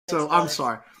So I'm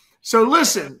sorry. So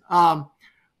listen,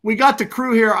 we got the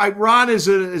crew here. Ron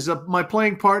is my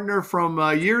playing partner from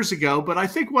years ago, but I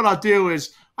think what I'll do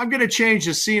is I'm going to change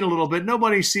the scene a little bit.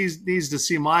 Nobody needs to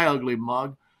see my ugly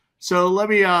mug. So let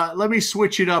me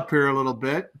switch it up here a little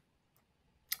bit.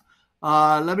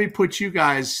 Let me put you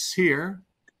guys here,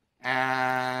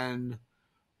 and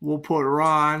we'll put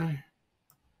Ron.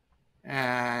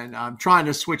 And I'm trying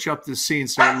to switch up the scene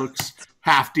so it looks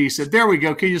half decent. There we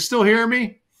go. Can you still hear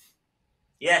me?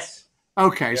 Yes.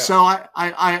 Okay, yeah. So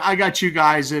I got you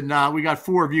guys, and we got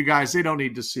 4 of you guys. They don't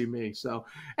need to see me. So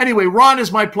anyway, Ron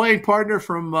is my playing partner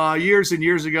from years and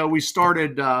years ago. We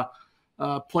started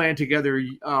playing together,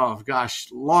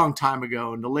 long time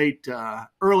ago in the late 80s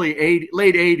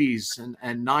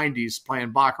and 90s,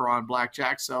 playing baccarat and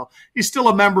blackjack. So he's still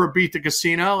a member of Beat the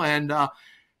Casino, and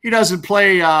he doesn't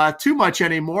play too much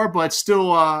anymore, but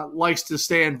still likes to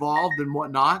stay involved and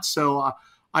whatnot. So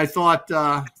I thought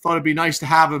it'd be nice to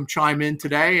have him chime in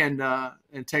today and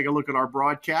take a look at our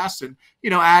broadcast and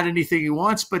add anything he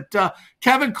wants. But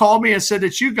Kevin called me and said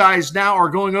that you guys now are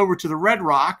going over to the Red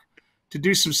Rock to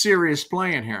do some serious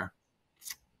playing here.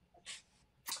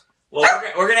 Well,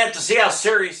 we're going to have to see how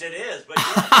serious it is. But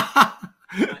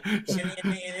and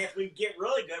if we get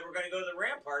really good, we're going to go to the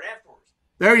Rampart afterwards.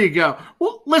 There you go.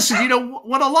 Well, listen,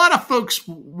 what a lot of folks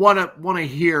want to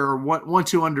hear or want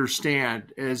to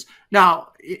understand is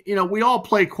now, we all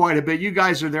play quite a bit. You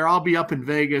guys are there. I'll be up in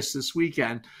Vegas this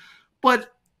weekend.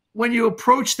 But when you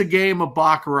approach the game of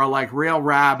baccarat, like Rail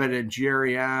Rabbit and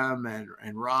Jerry M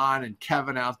and Ron and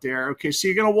Kevin out there, okay, so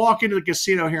you're going to walk into the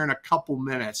casino here in a couple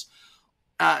minutes,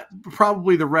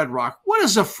 probably the Red Rock. What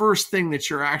is the first thing that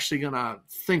you're actually going to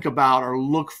think about or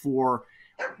look for?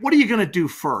 What are you going to do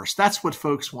first? That's what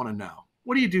folks want to know.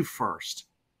 What do you do first?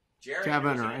 Jerry,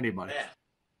 Kevin or anybody?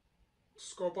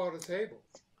 Scope all the tables.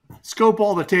 Scope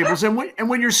all the tables. And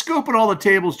when you're scoping all the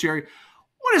tables, Jerry,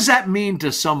 what does that mean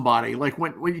to somebody? Like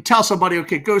when you tell somebody,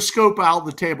 okay, go scope out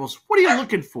the tables, what are you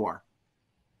looking for?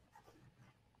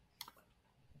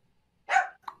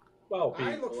 Well,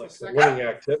 like the winning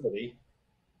activity.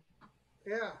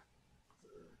 Yeah.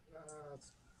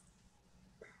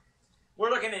 We're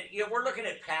looking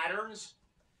at patterns.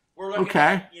 We're looking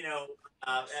at,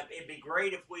 it'd be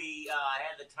great if we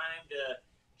had the time to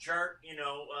chart,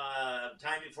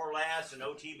 time before last and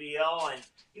OTBL. And,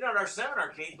 at our seminar,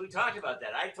 Keith, we talked about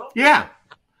that. I told you,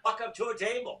 walk up to a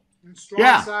table. And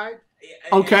strong side.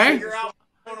 Okay. And figure out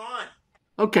what's going on.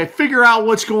 Okay, figure out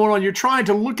what's going on. You're trying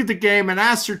to look at the game and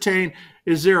ascertain,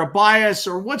 is there a bias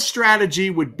or what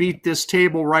strategy would beat this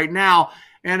table right now?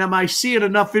 And am I seeing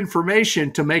enough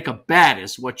information to make a bet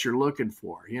is what you're looking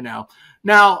for,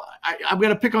 Now, I'm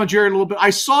going to pick on Jerry a little bit. I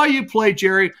saw you play,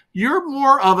 Jerry. You're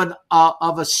more of a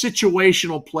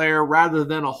situational player rather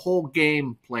than a whole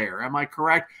game player. Am I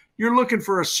correct? You're looking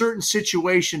for a certain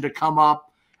situation to come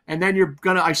up, and then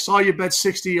I saw you bet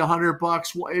 $60,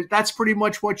 $100. That's pretty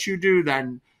much what you do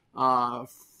then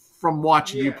from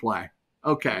watching you play.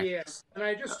 Okay. Yes, and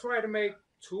I just try to make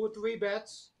 2 or 3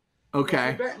 bets.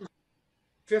 Okay.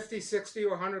 $50,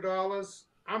 $60, or $100.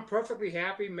 I'm perfectly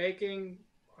happy making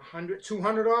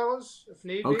 $200 if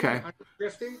need be. Okay.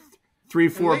 $150. 3,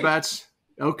 4 bets.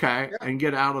 Okay, yeah. And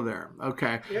get out of there.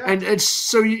 Okay, yeah. And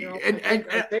so you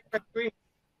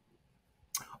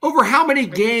over how many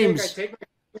games?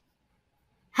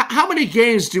 How many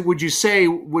games would you say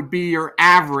would be your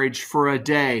average for a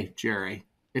day, Jerry?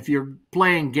 If you're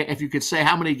playing, if you could say,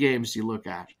 how many games do you look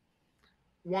at?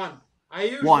 1. I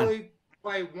usually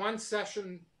play 1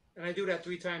 session, and I do that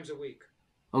 3 times a week.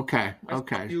 Okay.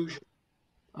 Usually.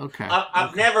 Okay.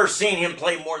 I've never seen him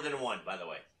play more than 1, by the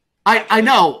way. I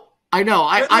know. I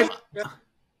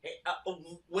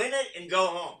win it and go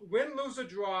home. Win, lose, or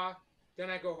draw, then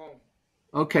I go home.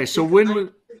 Okay, so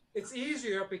it's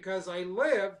easier because I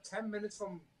live 10 minutes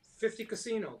from 50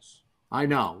 casinos. I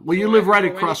know. Well, you live right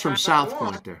across from South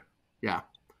Point there. Yeah.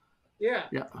 Yeah.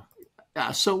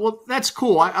 Yeah, so, that's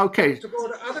cool. Okay. To go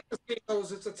to other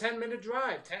casinos, it's a 10-minute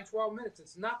drive, 10, 12 minutes.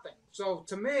 It's nothing. So,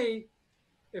 to me,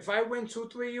 if I win 2,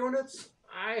 3 units,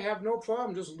 I have no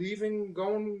problem just leaving,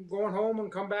 going home, and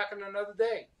come back on another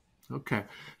day. Okay.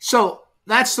 So,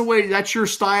 that's your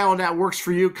style, and that works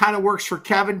for you. Kind of works for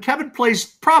Kevin. Kevin plays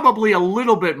probably a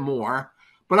little bit more,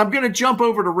 but I'm going to jump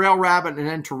over to Rail Rabbit and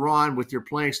then to Ron with your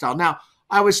playing style. Now,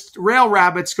 Rail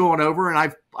Rabbit's going over,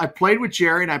 and I played with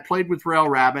Jerry, and I played with Rail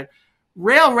Rabbit.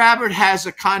 Rail Rabbit has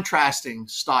a contrasting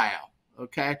style,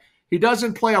 okay? He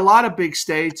doesn't play a lot of big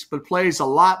states, but plays a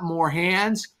lot more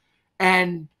hands.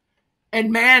 And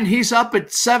And man, he's up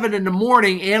at 7 in the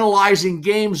morning analyzing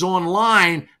games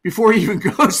online before he even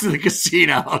goes to the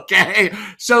casino. Okay.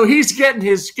 So he's getting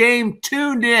his game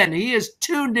tuned in. He is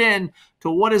tuned in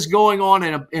to what is going on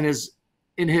in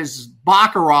his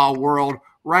Baccarat world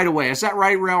right away. Is that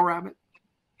right, Rail Rabbit?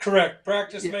 Correct.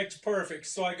 Practice makes perfect.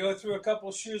 So I go through a couple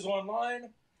of shoes online,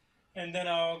 and then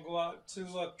I'll go out to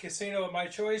a casino of my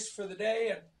choice for the day.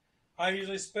 And I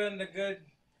usually spend a good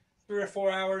 3 or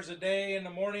 4 hours a day in the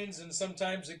mornings, and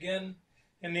sometimes again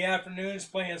in the afternoons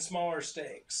playing smaller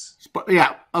stakes.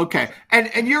 Yeah. Okay.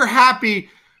 And you're happy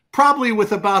probably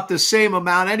with about the same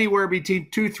amount, anywhere between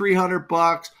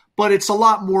 $200-$300, but it's a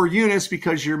lot more units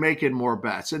because you're making more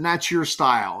bets, and that's your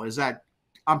style. Is that?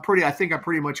 I think I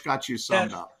pretty much got you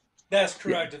summed up. That's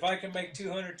correct. Yeah. If I can make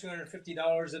 $200,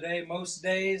 $250 a day most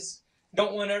days,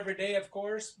 don't win every day, of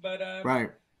course, but right.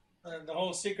 The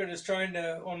whole secret is trying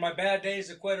to, on my bad days,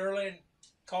 to quit early and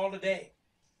call it a day.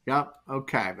 Yep.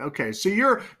 Okay. So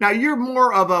you're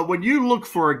more of a, when you look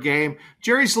for a game,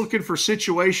 Jerry's looking for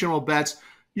situational bets.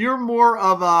 You're more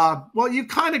of a, well, you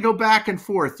kind of go back and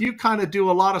forth. You kind of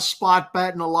do a lot of spot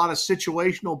bet and a lot of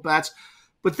situational bets,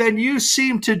 but then you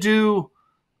seem to do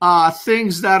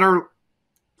things that are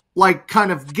like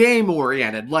kind of game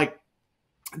oriented. Like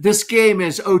this game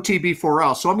is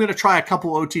OTB4L, so I'm going to try a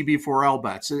couple OTB4L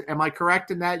bets. Am I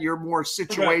correct in that? You're more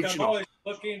situational. Correct. I'm always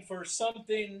looking for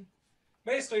something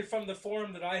basically from the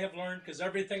forum that I have learned, because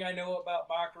everything I know about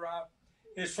Baccarat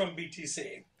is from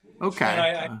BTC. Okay. And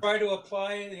I try to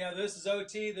apply, this is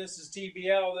OT, this is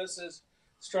TBL, this is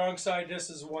strong side, this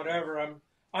is whatever.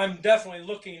 I'm definitely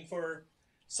looking for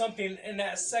something in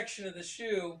that section of the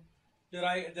shoe that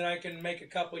I can make a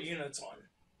couple units on.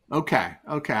 Okay.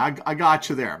 I got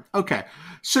you there. Okay.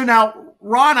 So now,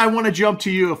 Ron, I want to jump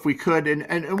to you if we could,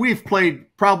 and we've played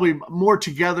probably more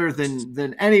together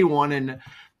than anyone. And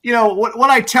what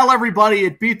I tell everybody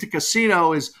at Beat the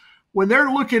Casino is when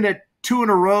they're looking at 2 in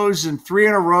a rows and 3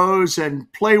 in a rows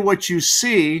and play what you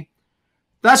see,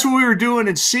 that's what we were doing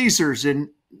in Caesars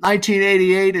in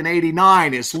 1988 and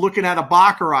 89, is looking at a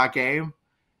Baccarat game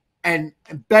and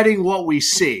betting what we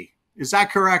see. Is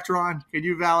that correct, Ron? Can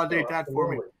you validate that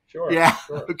for me? Sure. Yeah.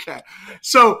 Sure. Okay.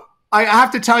 So I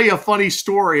have to tell you a funny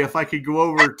story if I could go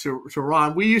over to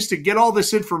Ron. We used to get all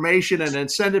this information and then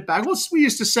send it back. Well, we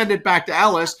used to send it back to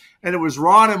Ellis, and it was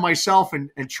Ron and myself and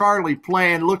Charlie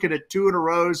playing, looking at 2 in a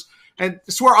rows. And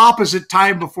it's where opposite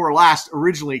time before last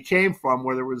originally came from,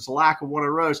 where there was a lack of 1 in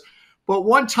a rows. But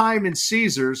one time in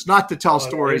Caesars, not to tell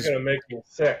stories. You're going to make me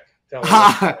sick.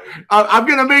 I'm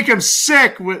going to make him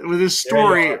sick with this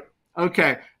story.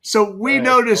 Okay. So we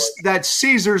noticed that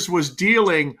Caesars was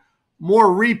dealing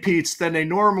more repeats than they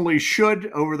normally should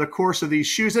over the course of these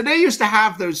shoes. And they used to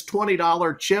have those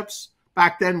 $20 chips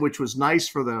back then, which was nice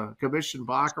for the commission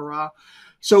Baccarat.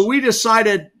 So we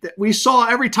decided that we saw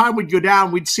every time we'd go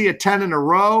down, we'd see a 10 in a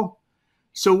row.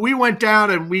 So we went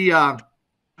down and we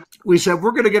said,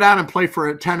 we're going to get out and play for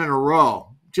a 10 in a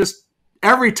row. Just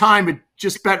every time it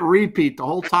just bet repeat the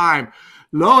whole time.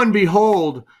 Lo and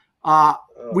behold,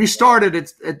 we started at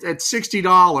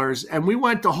 $60 and we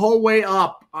went the whole way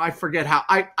up. I forget how.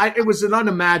 It was an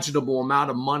unimaginable amount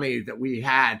of money that we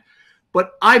had.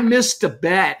 But I missed a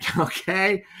bet,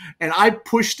 okay? And I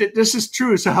pushed it. This is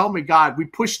true, so help me God. We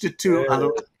pushed it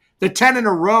to the 10 in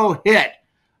a row hit,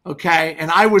 okay?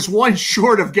 And I was one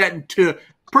short of getting to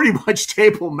pretty much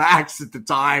table max at the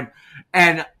time.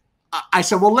 And I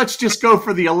said, well, let's just go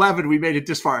for the 11. We made it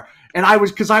this far. And I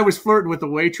was flirting with the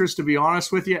waitress, to be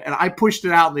honest with you. And I pushed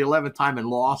it out in the 11th time and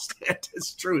lost it.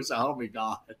 It's true, so help me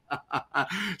God.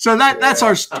 So that's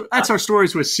our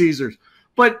stories with Caesars.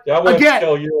 But I wanted to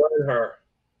kill you and her.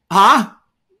 Huh?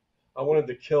 I wanted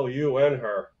to kill you and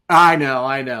her. I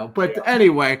know. But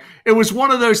anyway, it was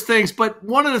one of those things. But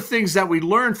one of the things that we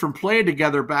learned from playing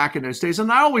together back in those days,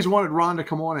 and I always wanted Ron to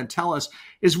come on and tell us,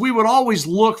 is we would always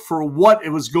look for what it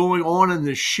was going on in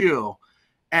the shoe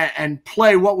and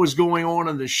play what was going on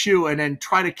in the shoe and then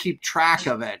try to keep track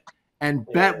of it and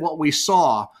bet what we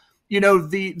saw.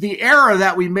 The error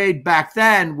that we made back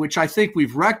then, which I think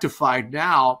we've rectified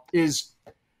now, is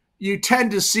you tend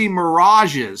to see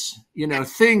mirages,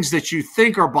 things that you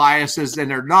think are biases and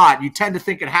they're not. You tend to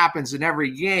think it happens in every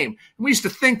game. And we used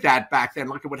to think that back then,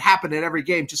 like it would happen in every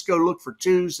game. Just go look for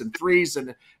 2s and 3s,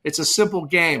 and it's a simple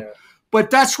game. Yeah.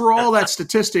 But that's where all that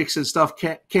statistics and stuff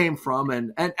came from.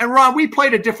 And Ron, we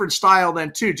played a different style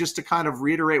then too, just to kind of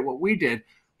reiterate what we did.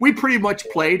 We pretty much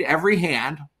played every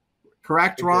hand.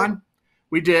 Correct, Ron?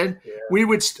 We did. Yeah.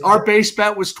 Our base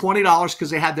bet was $20 because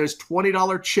they had those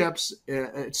 $20 chips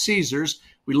at Caesars.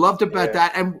 We loved to bet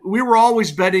that. And we were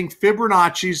always betting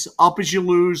Fibonacci's up as you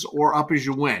lose or up as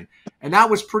you win. And that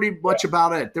was pretty much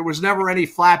about it. There was never any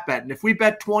flat bet. And if we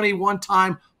bet 20 one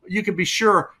time, you could be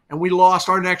sure, and we lost,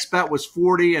 our next bet was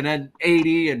 40 and then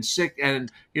 80 and 6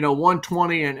 and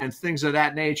 120 and things of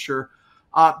that nature.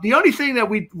 The only thing that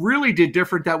we really did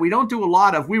different that we don't do a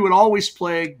lot of, we would always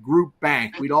play group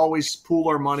bank. We'd always pool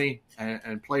our money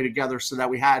and play together so that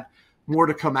we had more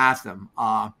to come at them.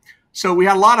 So we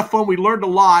had a lot of fun. We learned a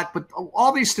lot, but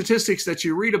all these statistics that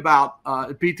you read about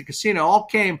at Beat the Casino all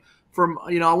came from,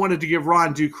 I wanted to give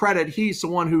Ron due credit. He's the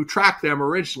one who tracked them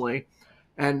originally.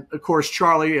 And of course,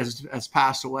 Charlie has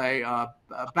passed away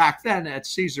back then at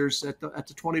Caesars at the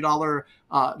 $20.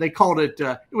 They called it.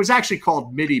 It was actually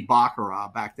called Midi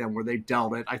Baccarat back then, where they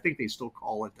dealt it. I think they still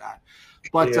call it that.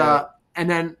 But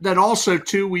and then also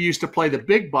too, we used to play the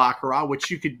big Baccarat,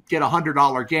 which you could get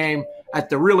 $100 game at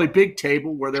the really big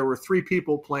table where there were three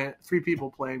people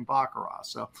playing Baccarat.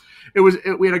 So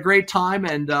we had a great time.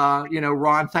 And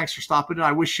Ron, thanks for stopping in.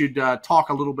 I wish you'd talk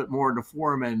a little bit more in the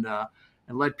forum and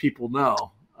let people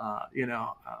know,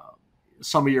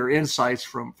 some of your insights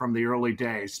from the early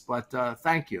days. But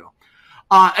thank you.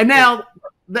 And now,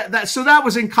 so that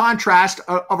was in contrast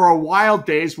of our wild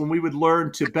days when we would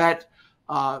learn to bet,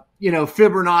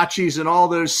 Fibonacci's and all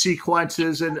those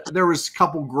sequences. And there was a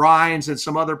couple grinds and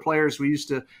some other players we used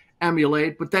to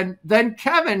emulate. But then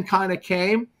Kevin kind of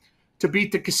came to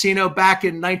Beat the Casino back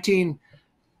in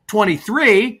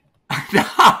 1923.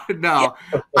 No.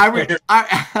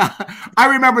 I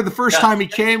remember the first time he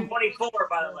came. 24,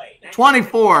 by the way.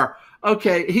 24.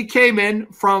 Okay. He came in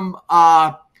from,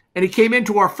 and he came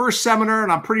into our first seminar,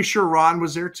 and I'm pretty sure Ron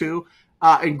was there too,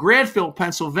 in Granville,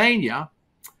 Pennsylvania.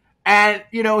 And,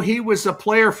 he was a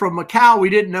player from Macau. We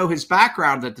didn't know his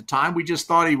background at the time. We just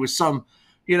thought he was some,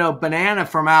 banana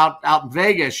from out in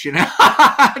Vegas,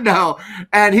 No.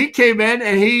 And he came in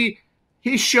and he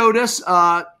showed us,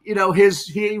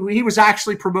 he was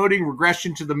actually promoting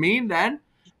regression to the mean then,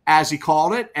 as he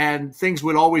called it, and things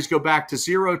would always go back to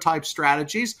zero type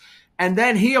strategies. And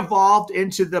then he evolved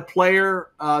into the player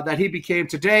that he became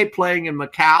today, playing in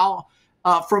Macau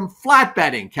from flat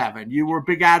betting, Kevin. You were a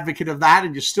big advocate of that,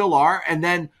 and you still are. And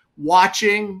then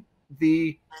watching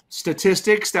the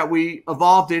statistics that we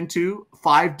evolved into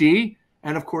 5D,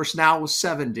 and of course now with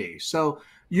 7D. So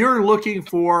you're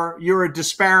a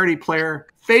disparity player,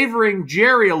 favoring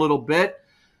Jerry a little bit,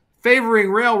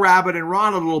 favoring Rail Rabbit and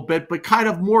Ron a little bit, but kind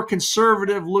of more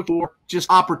conservative, look for just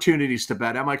opportunities to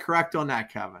bet. Am I correct on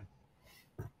that, Kevin?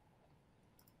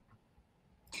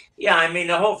 Yeah, I mean,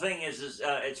 the whole thing is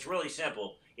it's really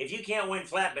simple. If you can't win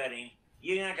flat betting,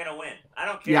 you're not going to win. I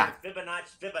don't care. Yeah.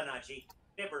 Fibonacci,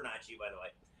 by the way.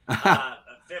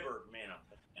 Fibber, man.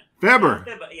 Fibber.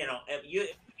 If you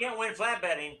can't win flat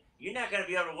betting, you're not going to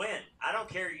be able to win. I don't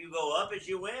care. You go up as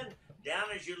you win, down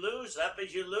as you lose, up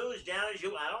as you lose, down as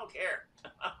you. I don't care.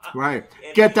 Right.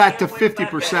 Get that to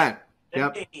 50%.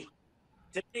 Yep.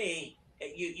 To me,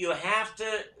 you have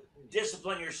to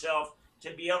discipline yourself to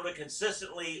be able to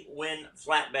consistently win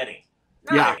flat betting.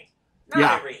 Not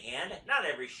every hand, not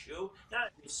every shoe, not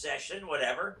every session,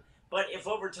 whatever. But if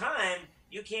over time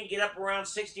you can't get up around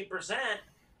 60%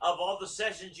 of all the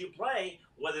sessions you play,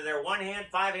 whether they're 1 hand,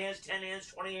 5 hands, 10 hands,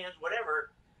 20 hands, whatever,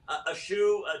 a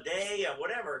shoe, a day, or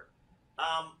whatever,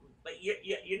 but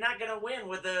you're not going to win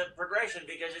with the progression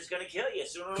because it's going to kill you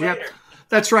sooner or later.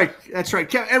 That's right.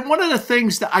 And one of the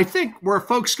things that I think where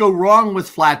folks go wrong with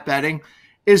flat betting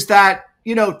is that,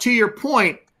 to your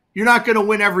point, you're not going to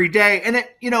win every day. And,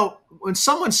 when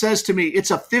someone says to me,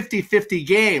 it's a 50-50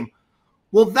 game,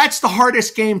 well, that's the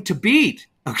hardest game to beat.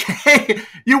 Okay.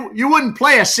 You wouldn't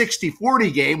play a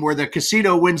 60-40 game where the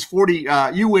casino wins 40,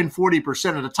 you win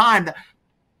 40% of the time,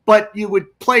 but you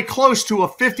would play close to a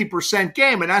 50%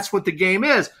 game. And that's what the game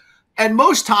is. And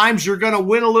most times you're going to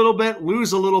win a little bit,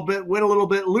 lose a little bit, win a little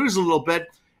bit, lose a little bit.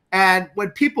 And when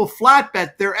people flat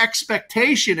bet, their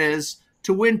expectation is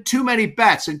to win too many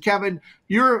bets. And Kevin,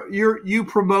 you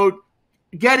promote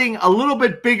getting a little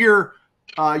bit bigger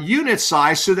unit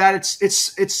size so that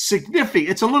it's significant.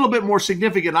 It's a little bit more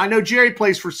significant. I know Jerry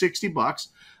plays for $60.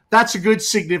 That's a good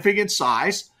significant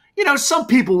size. Some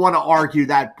people want to argue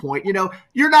that point.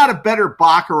 You're not a better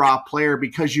Baccarat player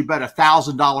because you bet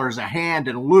 $1,000 a hand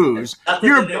and lose.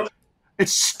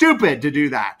 It's stupid to do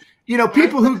that.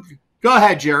 People who go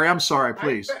ahead, Jerry. I'm sorry,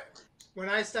 please. When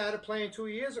I started playing 2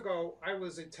 years ago, I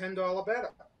was a $10 better.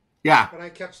 Yeah. But I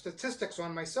kept statistics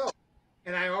on myself,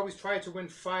 and I always tried to win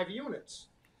 5 units.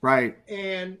 Right.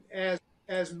 And as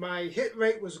my hit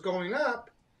rate was going up,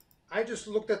 I just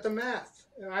looked at the math.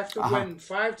 I have to win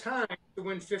 5 times to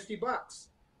win $50.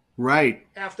 Right.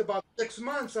 After about 6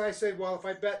 months, I said, well, if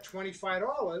I bet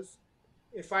 $25,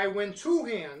 if I win 2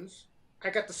 hands, I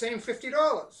got the same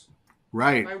 $50.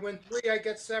 Right. If I win 3, I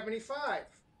get 75.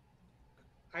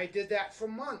 I did that for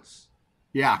months.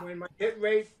 Yeah. When my hit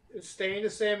rate is staying the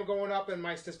same or going up, and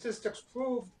my statistics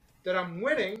prove that I'm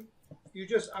winning, you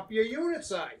just up your unit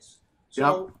size.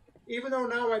 So even though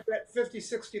now I bet $50,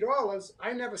 $60,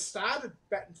 I never started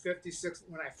betting 50, 60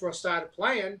 when I first started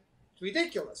playing. It's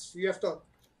ridiculous. You have to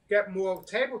get more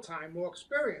table time, more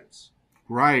experience.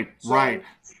 Right. So, right.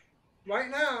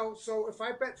 Right now, so if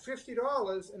I bet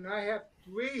 $50 and I have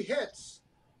 3 hits,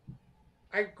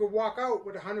 I could walk out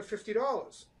with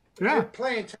 $150. If Yeah. you're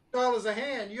playing $10 a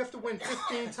hand, you have to win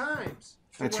 15 times.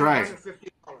 That's win right.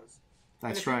 $150. That's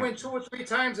and if right. you win 2 or 3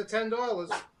 times at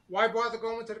 $10, why bother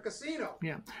going to the casino?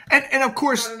 Yeah. And of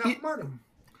course, Not enough money.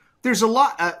 there's a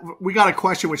lot. We got a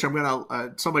question, which I'm going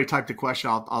to, somebody typed a question.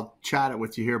 I'll chat it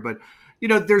with you here. But,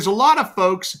 there's a lot of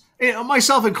folks,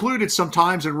 myself included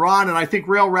sometimes, and Ron, and I think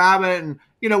Rail Rabbit, and,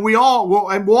 we'll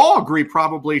all agree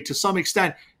probably to some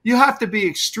extent, you have to be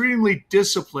extremely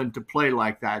disciplined to play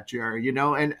like that, Jerry,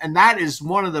 and that is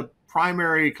one of the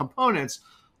primary components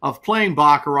of playing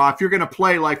Baccarat. If you're going to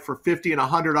play like for $50 and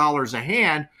 $100 a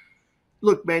hand,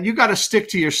 look, man, you got to stick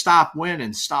to your stop win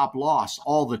and stop loss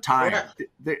all the time.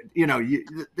 Yeah.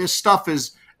 This stuff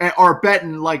is, or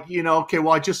betting like, okay,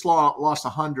 well, I just lost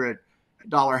 $100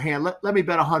 hand. Let me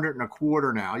bet 100 and a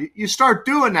quarter now. You start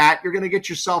doing that, you're going to get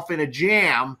yourself in a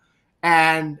jam,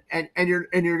 and you're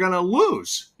going to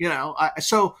lose.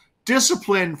 So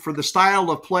discipline for the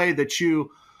style of play that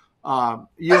you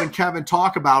and Kevin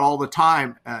talk about all the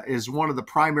time is one of the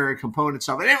primary components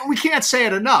of it. And we can't say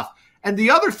it enough. And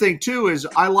the other thing too is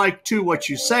I like too what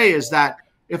you say is that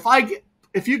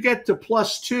if you get to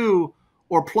 +2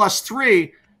 or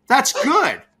 +3, that's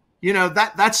good.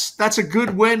 That's a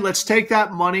good win. Let's take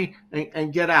that money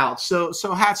and get out. So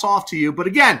hats off to you. But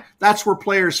again, that's where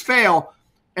players fail,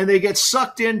 and they get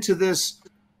sucked into this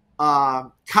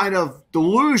kind of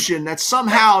delusion that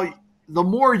somehow the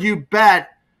more you bet,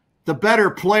 the better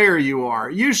player you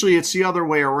are. Usually it's the other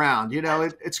way around.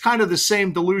 It's kind of the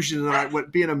same delusion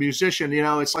that being a musician,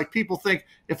 it's like people think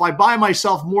if I buy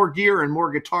myself more gear and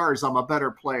more guitars, I'm a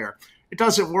better player. It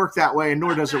doesn't work that way, and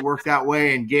nor does it work that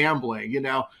way in gambling.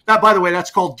 That, by the way, that's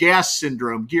called gas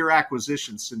syndrome, gear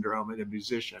acquisition syndrome in a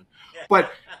musician.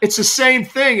 But it's the same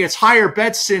thing. It's higher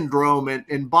bet syndrome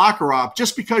in Baccarat.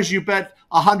 Just because you bet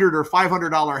 $100 or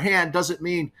 $500 hand doesn't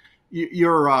mean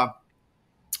you're a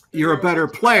better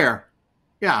player.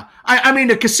 Yeah. I mean,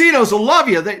 the casinos will love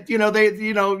you.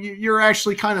 You're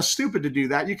actually kind of stupid to do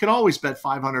that. You can always bet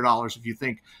 $500 if you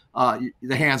think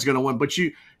the hand's going to win. But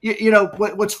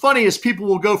what's funny is people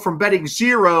will go from betting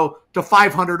 $0 to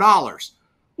 $500.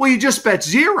 Well, you just bet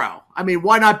 0. I mean,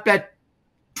 why not bet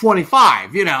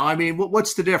 25? I mean,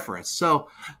 what's the difference? So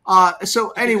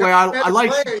anyway, I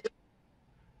like.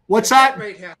 What's that?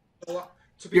 To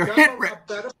become a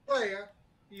better player,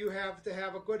 you have to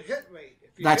have a good hit rate.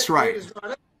 If your That's hit right. Rate is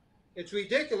not, it's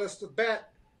ridiculous to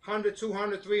bet $100,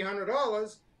 $200,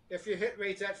 $300 if your hit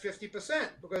rate's at 50%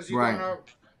 because you're Right. going to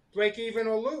break even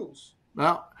or lose.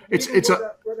 Well, With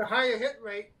a higher hit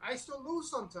rate, I still lose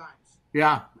sometimes.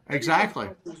 Yeah, exactly.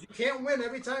 You can't win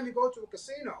every time you go to a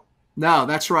casino. No,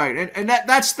 that's right. And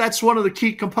that's one of the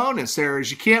key components there is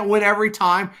you can't win every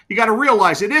time. You got to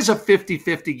realize it is a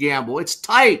 50-50 gamble. It's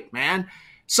tight, man.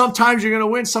 Sometimes you're going to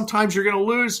win, sometimes you're going to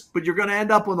lose, but you're going to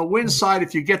end up on the win side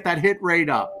if you get that hit rate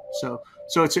up. So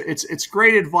it's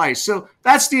great advice. So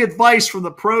that's the advice from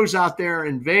the pros out there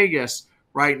in Vegas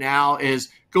right now is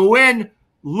go in,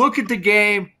 look at the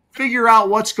game, figure out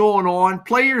what's going on,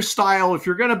 play your style. If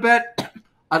you're going to bet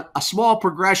a small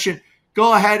progression,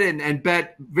 go ahead and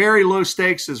bet very low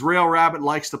stakes as Rail Rabbit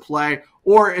likes to play.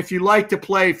 Or if you like to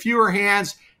play fewer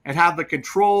hands and have the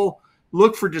control,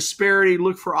 look for disparity,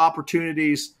 look for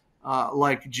opportunities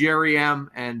like Jerry M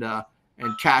and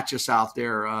Catchus out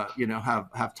there,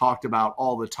 have talked about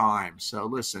all the time. So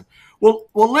listen, well,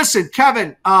 listen,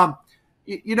 Kevin,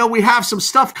 we have some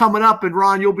stuff coming up, and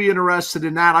Ron, you'll be interested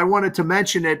in that. I wanted to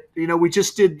mention it. We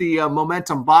just did the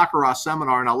Momentum Baccarat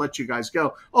seminar, and I'll let you guys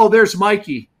go. Oh, there's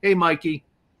Mikey. Hey, Mikey.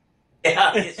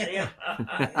 Yeah, you see him.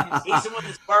 He's the one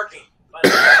that's barking.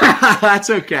 That's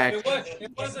okay. It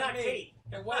wasn't me.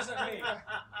 It wasn't me.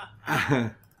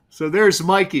 So there's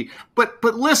Mikey. But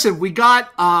listen, we just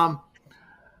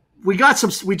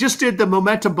did the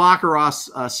Momentum Baccarat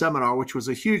seminar, which was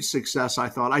a huge success, I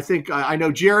thought. I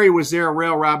know Jerry was there,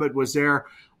 Rail Rabbit was there.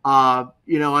 I'm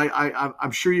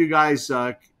sure you guys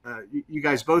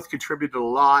both contributed a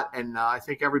lot, and I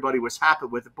think everybody was happy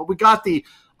with it. But we got the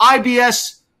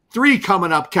IBS 3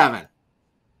 coming up, Kevin.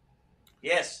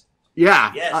 Yes.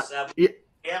 Yeah. Yes. We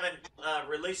haven't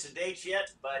released the dates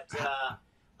yet, but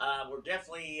we're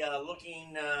definitely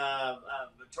looking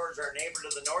towards our neighbor to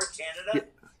the north, Canada.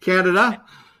 Canada.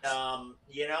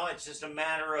 You know, it's just a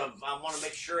matter of I want to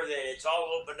make sure that it's all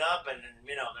opened up, and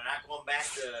you know they're not going back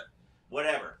to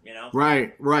whatever. You know.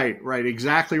 Right.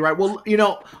 Exactly right. Well, you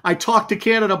know, I talked to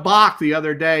Canada Bach the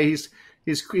other day.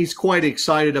 He's quite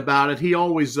excited about it. He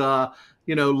always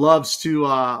you know, loves to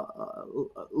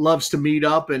meet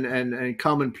up and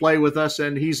come and play with us,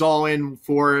 and he's all in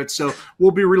for it. So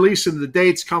we'll be releasing the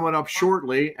dates coming up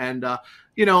shortly, and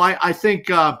you know, I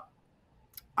think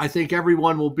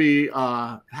everyone will be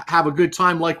have a good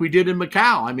time like we did in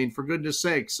Macau. I mean, for goodness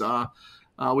sakes,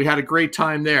 we had a great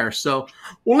time there. So,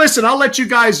 well, listen, I'll let you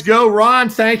guys go. Ron,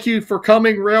 thank you for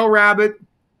coming. Rail Rabbit,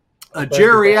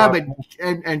 Jerry Abbott,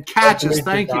 and Catches,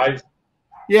 thank you.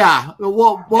 Yeah,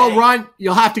 well, Ron,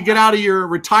 you'll have to get out of your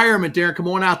retirement there and come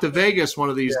on out to Vegas one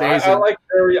of these days. I like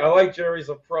Jerry. I like Jerry's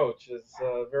approach. It's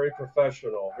very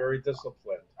professional, very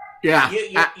disciplined. Yeah,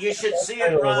 you should see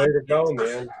it, Ron. Way to go,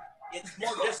 man. It's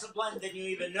more disciplined than you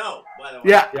even know, by the way.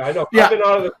 Yeah, I know. Yeah. I've been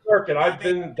out of the circuit. I've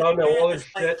done all this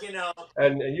like, shit, you know,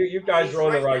 and you guys are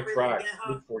on the right everything track.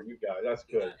 down. Good for you guys. That's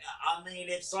good. I mean,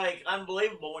 it's like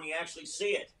unbelievable when you actually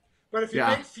see it. But if you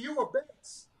make fewer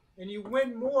bets and you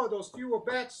win more of those fewer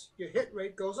bets, your hit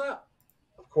rate goes up.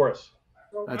 Of course.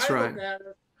 So That's I right. Look at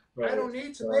it, Right. I don't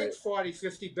need to make 40,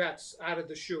 50 bets out of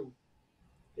the shoe.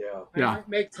 Yeah. I might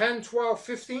make 10, 12,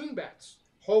 15 bets.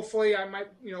 Hopefully I might,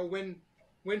 you know, win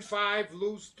 5,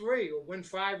 lose 3, or win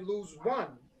 5, lose 1.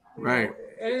 Right. You know,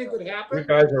 anything could happen. You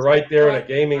guys are right there in a But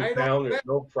gaming I don't town. There's bet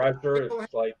no pressure.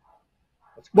 It's like,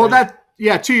 Well,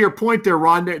 to your point there,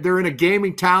 Ron, they're in a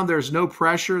gaming town. There's no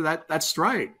pressure. That's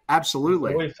right.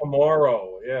 Absolutely. only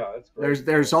tomorrow. Yeah, that's great.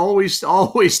 There's always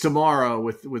tomorrow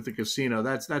with the casino.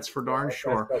 That's for darn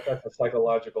sure. That's a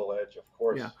psychological edge, of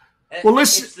course. Yeah. Well,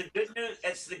 listen. It's the good news.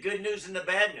 It's the good news and the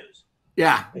bad news.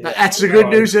 Yeah, that's the good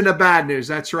news and the bad news.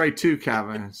 That's right too,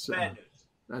 Kevin. So, Bad news.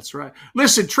 that's right.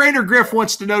 Listen, Trainer Griff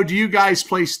wants to know: do you guys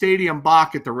play Stadium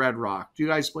Bach at the Red Rock? Do you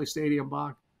guys play Stadium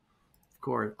Bach? Of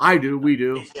course, I do. We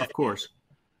do, of course.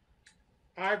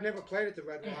 I've never played at the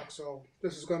Red Rock, so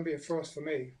this is going to be a first for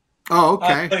me. Oh,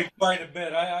 I okay. play quite a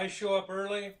bit. I show up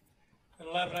early at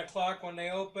 11 o'clock when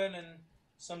they open, and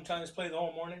sometimes play the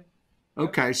whole morning.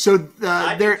 Okay, so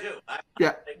I there. do too.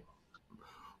 Yeah.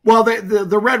 Well,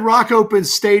 the Red Rock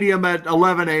opens stadium at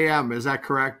 11 a.m. Is that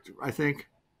correct? I think.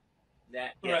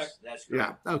 Yes, that's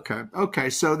correct. Yeah. Okay.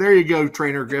 So there you go,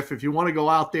 Trainer Griff. If you want to go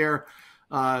out there,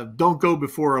 don't go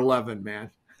before 11,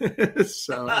 man.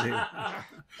 So.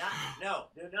 No,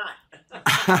 do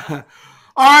not.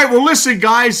 All right. Well, listen,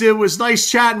 guys, it was nice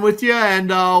chatting with you, and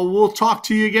we'll talk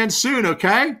to you again soon.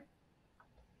 Okay.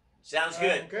 Sounds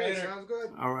good. Okay, sounds good.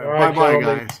 All right. All right, Bye-bye,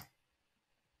 gentlemen. guys.